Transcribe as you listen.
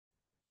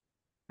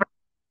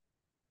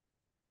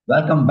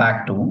Welcome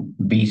back to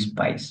B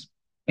Spice.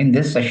 In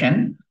this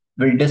session,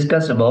 we'll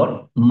discuss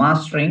about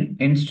mastering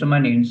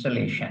instrument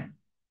installation,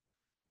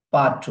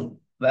 part 2,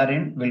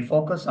 wherein we'll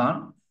focus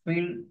on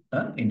field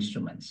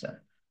instruments.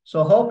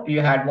 So hope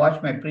you had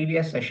watched my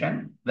previous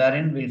session,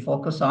 wherein we'll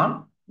focus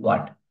on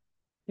what?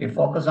 We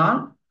focus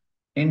on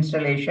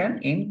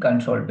installation in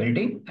control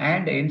building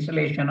and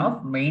installation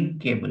of main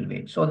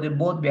cableway. So they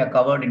both we are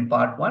covered in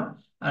part 1,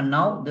 and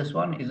now this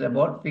one is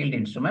about field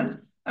instrument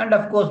and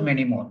of course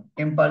many more.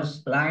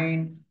 Impulse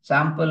line,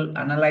 sample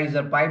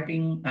analyzer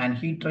piping and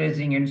heat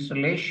tracing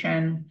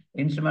installation,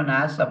 instrument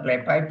as supply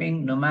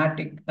piping,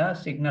 pneumatic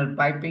signal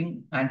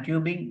piping and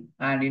tubing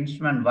and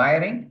instrument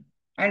wiring,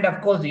 and of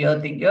course the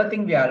earthing.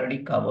 Earthing we already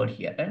covered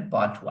here in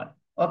part 1.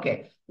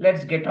 Okay,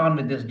 let's get on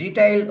with this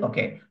detail.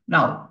 Okay,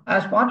 now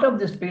as part of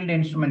this field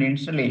instrument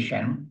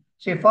installation,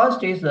 see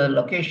first is the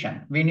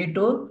location. We need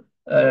to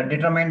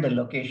determine the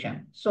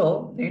location.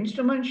 So the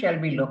instrument shall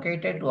be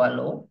located to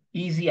allow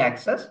easy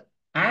access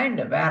and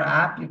where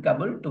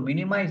applicable to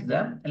minimize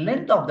the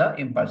length of the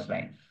impulse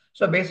line.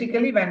 So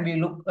basically when we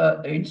look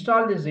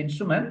install this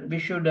instrument, we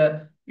should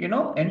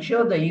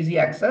ensure the easy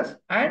access,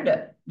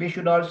 and we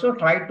should also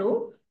try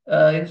to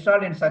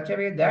install in such a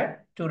way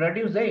that to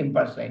reduce the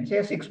impulse line,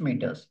 say 6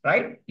 meters,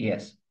 right?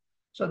 Yes.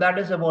 So that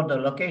is about the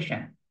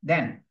location.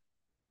 Then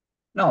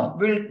now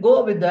we'll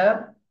go with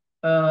the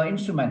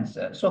instruments.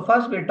 So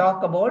first we'll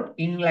talk about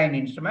inline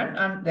instrument,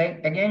 and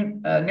then again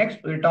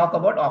next we'll talk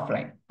about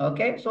offline.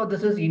 Okay, so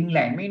this is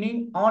inline,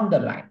 meaning on the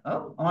line,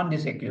 on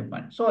this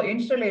equipment. So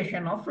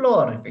installation of flow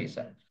orifice.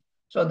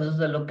 So this is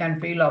the look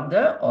and feel of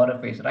the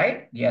orifice,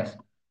 right? Yes.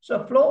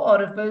 So flow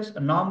orifice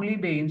normally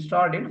be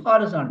installed in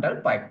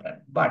horizontal pipe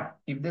run, but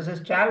if this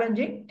is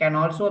challenging, can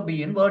also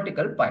be in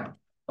vertical pipe.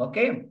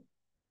 Okay,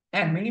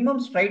 and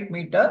minimum straight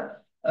meter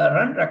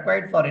run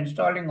required for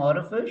installing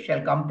orifice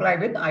shall comply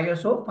with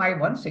ISO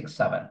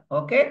 5167.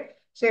 Okay.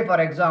 Say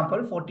for example,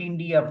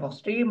 14D of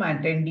upstream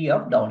and 10D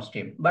of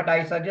downstream. But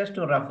I suggest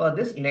to refer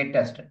this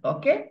latest.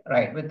 Okay.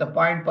 Right. With the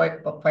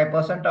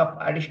 0.5% of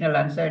additional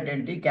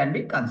uncertainty can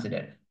be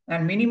considered.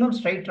 And minimum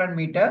straight run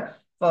meter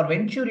for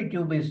Venturi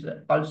tube is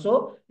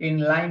also in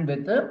line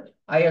with the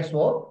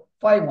ISO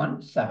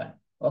 517.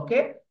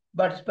 Okay.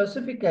 But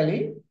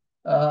specifically,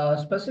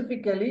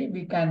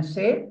 we can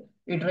say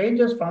it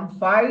ranges from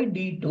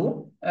 5D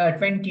to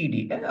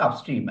 20D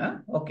upstream.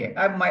 Okay,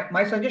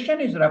 my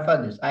suggestion is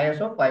refer this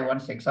ISO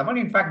 5167.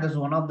 In fact, this is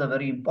one of the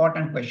very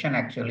important question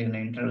actually in the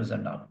interviews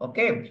and all.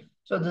 Okay,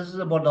 so this is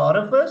about the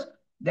orifice.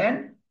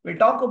 Then we'll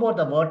talk about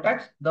the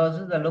vertex. This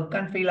is the look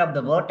and feel of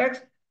the vertex.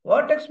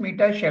 Vertex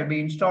meter shall be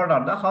installed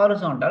on the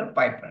horizontal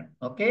pipe run.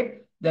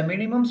 Okay, the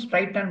minimum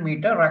straighten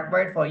meter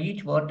required for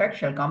each vertex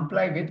shall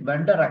comply with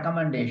vendor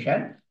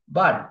recommendation.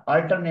 But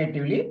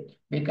alternatively,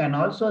 we can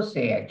also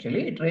say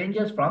actually it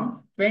ranges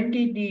from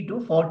 20D to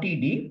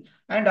 40D.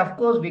 And of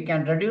course, we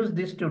can reduce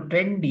this to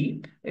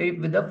 10D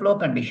with the flow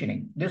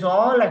conditioning. This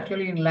all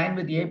actually in line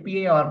with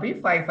APA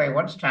RP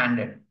 551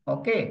 standard.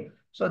 Okay.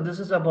 So this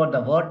is about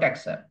the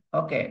vertex.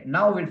 Okay.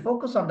 Now we'll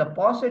focus on the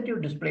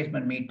positive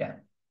displacement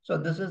meter. So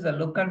this is the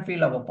look and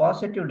feel of a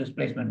positive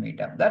displacement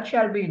meter that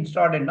shall be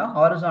installed in a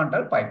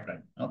horizontal pipe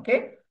run.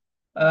 Okay.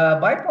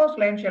 Bypass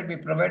line shall be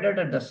provided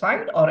at the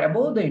side or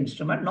above the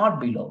instrument,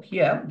 not below.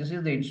 Here, this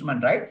is the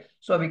instrument, right?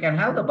 So we can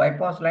have the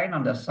bypass line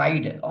on the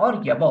side or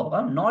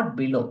above, not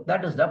below.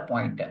 That is the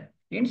point.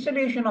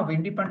 Installation of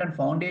independent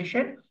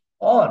foundation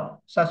or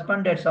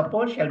suspended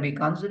support shall be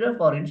considered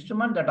for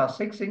instruments that are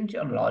 6-inch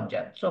or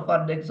larger. So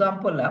for the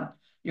example,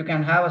 you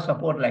can have a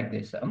support like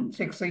this,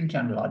 6-inch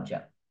and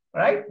larger,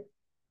 right?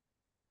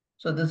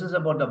 So this is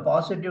about the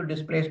positive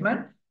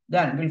displacement.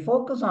 Then we'll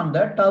focus on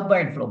the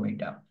turbine flow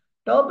meter.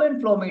 Turbine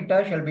flow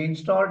meter shall be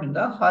installed in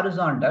the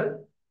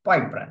horizontal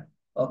pipe run.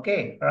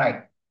 Okay,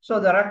 right.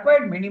 So the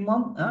required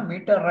minimum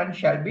meter run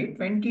shall be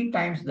 20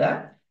 times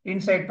the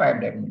inside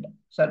pipe diameter.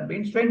 So it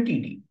means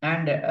 20D,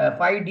 and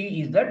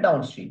 5D is the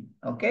downstream.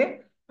 Okay.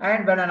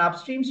 And when an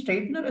upstream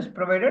straightener is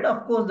provided,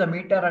 of course, the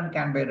meter run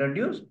can be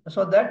reduced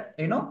so that,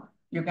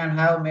 you can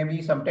have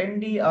maybe some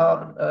 10D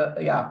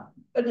or, yeah,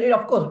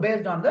 of course,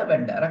 based on the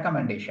vendor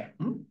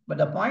recommendation. But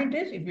the point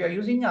is, if you are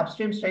using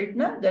upstream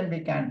straightener, then we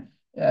can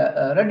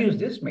reduce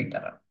this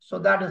meter. So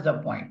that is the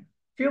point.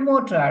 Few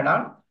more to add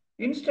on.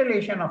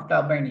 Installation of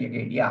turbine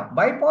again. Yeah,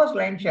 bypass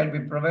line shall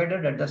be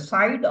provided at the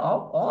side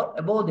of or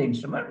above the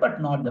instrument,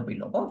 but not the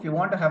below. If you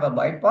want to have a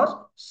bypass,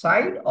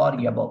 side or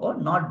above or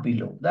not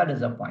below. That is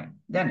the point.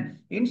 Then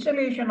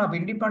installation of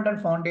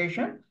independent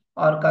foundation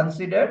are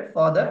considered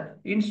for the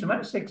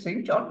instrument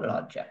 6-inch or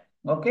larger.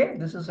 Okay,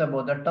 this is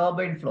about the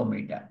turbine flow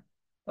meter.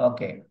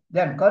 Okay,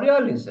 then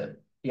Coriolis.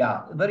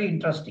 Yeah, very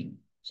interesting.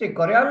 See,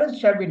 Coriolis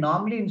shall be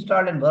normally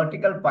installed in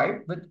vertical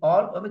pipe with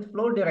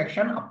flow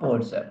direction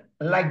upwards,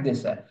 like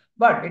this.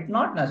 But it's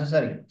not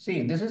necessary.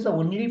 See, this is the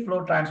only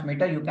flow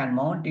transmitter you can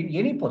mount in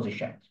any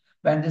position.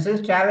 When this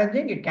is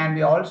challenging, it can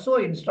be also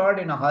installed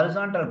in a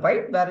horizontal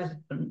pipe where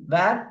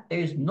there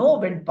is no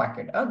wind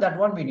packet. That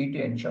one we need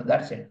to ensure.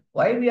 That's it.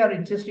 Why we are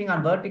insisting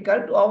on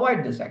vertical? To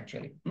avoid this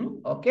actually.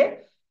 Okay.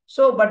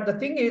 So, but the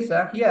thing is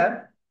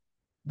here,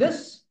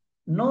 This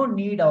no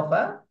need of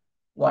a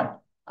what?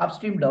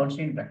 Upstream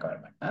downstream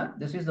requirement.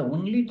 This is the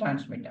only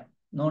transmitter.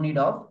 No need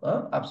of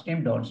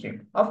upstream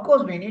downstream. Of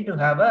course, we need to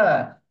have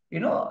a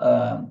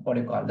what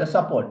do you call the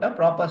support, a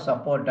proper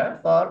support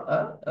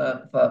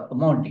for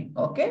mounting.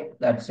 Okay,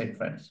 that's it,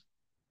 friends.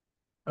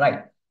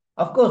 Right.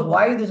 Of course,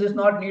 why this is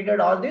not needed,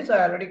 all this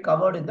I already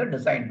covered in the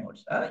design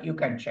notes. You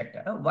can check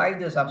why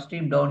this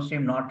upstream,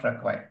 downstream not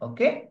required.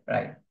 Okay,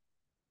 right.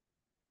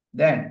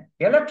 Then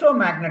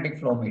electromagnetic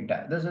flow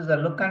meter. This is a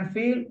look and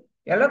feel.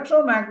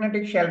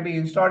 Electromagnetic shall be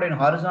installed in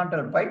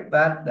horizontal pipe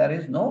where there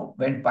is no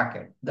vent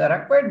packet. The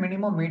required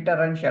minimum meter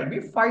run shall be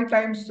 5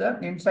 times the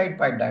inside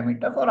pipe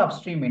diameter for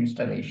upstream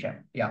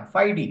installation. Yeah,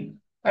 5D.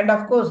 And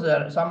of course,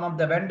 some of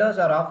the vendors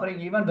are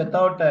offering even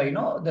without,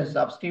 this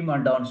upstream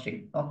and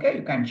downstream. Okay,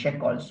 you can check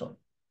also.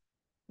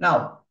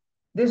 Now,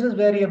 this is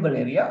variable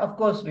area. Of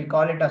course, we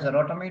call it as a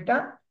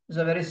rotometer. It's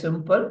a very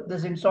simple. This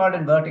is installed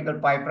in vertical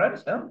pipe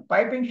runs.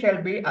 Piping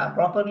shall be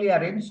properly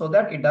arranged so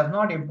that it does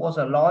not impose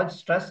a large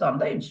stress on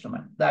the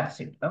instrument. That's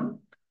it.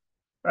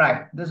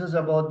 Right. This is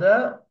about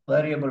the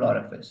variable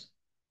orifice.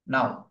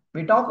 Now,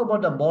 we talk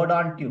about the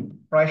board-on tube,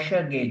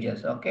 pressure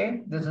gauges.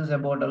 Okay. This is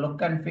about the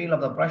look and feel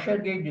of the pressure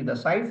gauge with the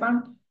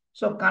siphon.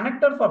 So,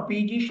 connector for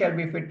PG shall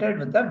be fitted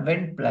with a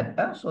vent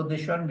plug. So,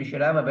 this one we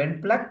should have a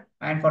vent plug.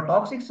 And for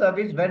toxic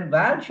service, vent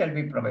valve shall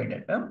be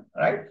provided.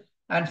 Right.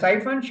 And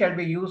siphon shall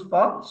be used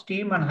for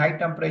steam and high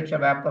temperature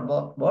vapor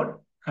board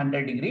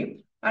 100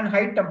 degree and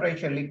high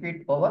temperature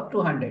liquid over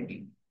 200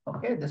 degree.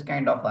 Okay, this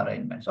kind of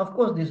arrangements. Of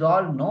course, this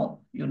all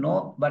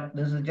know, but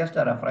this is just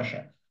a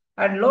refresher.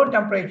 And low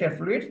temperature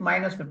fluids,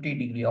 minus 50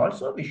 degree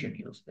also, we should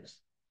use this.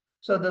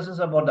 So this is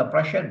about the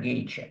pressure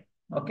gauge.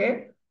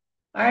 Okay.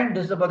 And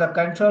this is about the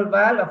control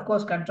valve. Of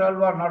course, control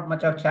valve not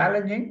much of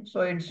challenging.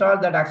 So install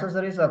that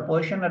accessories are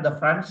positioned at the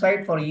front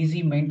side for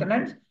easy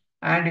maintenance.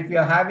 And if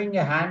you're having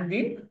a hand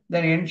wheel,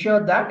 then ensure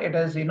that it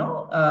is,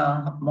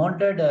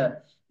 mounted,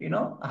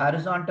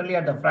 horizontally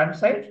at the front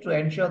side to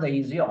ensure the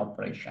easy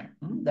operation.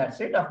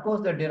 That's it. Of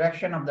course, the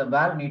direction of the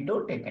valve need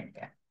to take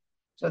care.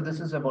 So this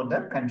is about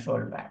the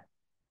control valve.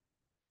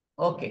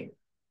 Okay.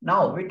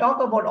 Now we talk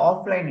about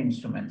offline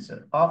instruments.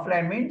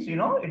 Offline means,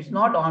 it's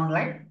not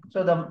online.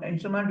 So the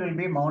instrument will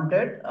be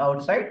mounted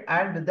outside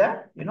and with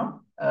the,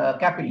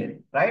 capillary,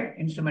 right?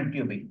 Instrument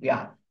tubing.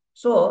 Yeah.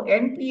 So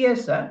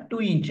NPS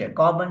 2-inch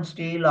carbon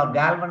steel or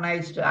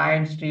galvanized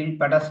iron steel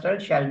pedestal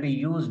shall be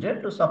used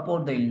to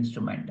support the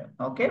instrument.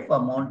 Okay. For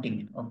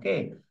mounting.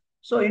 Okay.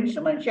 So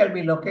instrument shall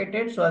be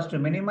located so as to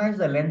minimize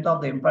the length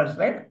of the impulse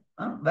line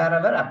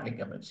wherever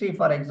applicable. See,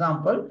 for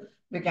example,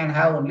 we can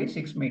have only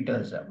 6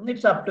 meters.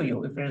 It's up to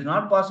you. If it is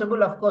not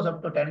possible, of course,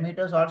 up to 10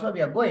 meters also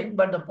we are going.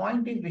 But the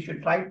point is we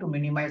should try to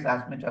minimize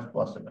as much as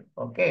possible.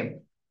 Okay.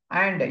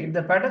 And if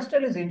the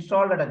pedestal is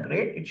installed at a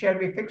grade, it shall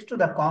be fixed to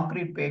the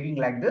concrete paving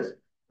like this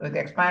with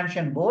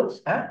expansion bolts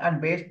and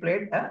base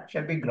plate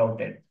shall be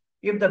grouted.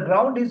 If the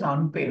ground is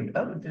unpaved,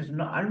 it is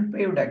not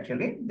unpaved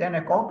actually, then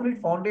a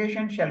concrete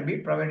foundation shall be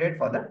provided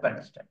for the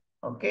pedestal.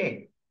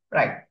 Okay.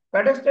 Right.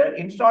 Pedestal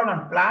installed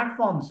on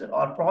platforms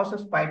or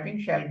process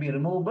piping shall be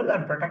removable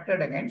and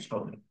protected against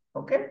rolling.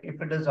 Okay, if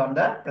it is on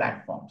the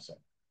platforms.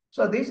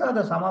 So these are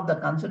the some of the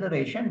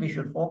consideration we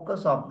should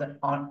focus on the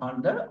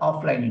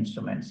offline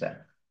instruments.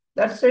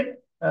 That's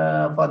it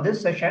for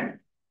this session.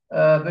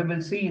 We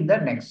will see in the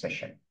next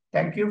session.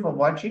 Thank you for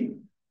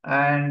watching.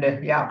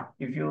 And yeah,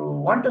 if you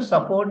want to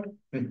support,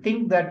 if you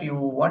think that you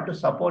want to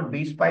support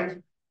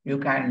BSpice, you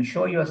can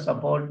show your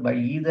support by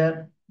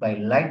either by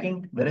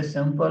liking, very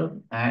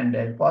simple, and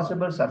if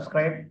possible,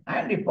 subscribe,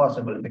 and if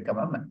possible, become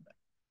a member.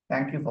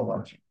 Thank you for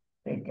watching.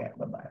 Take care.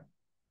 Bye-bye.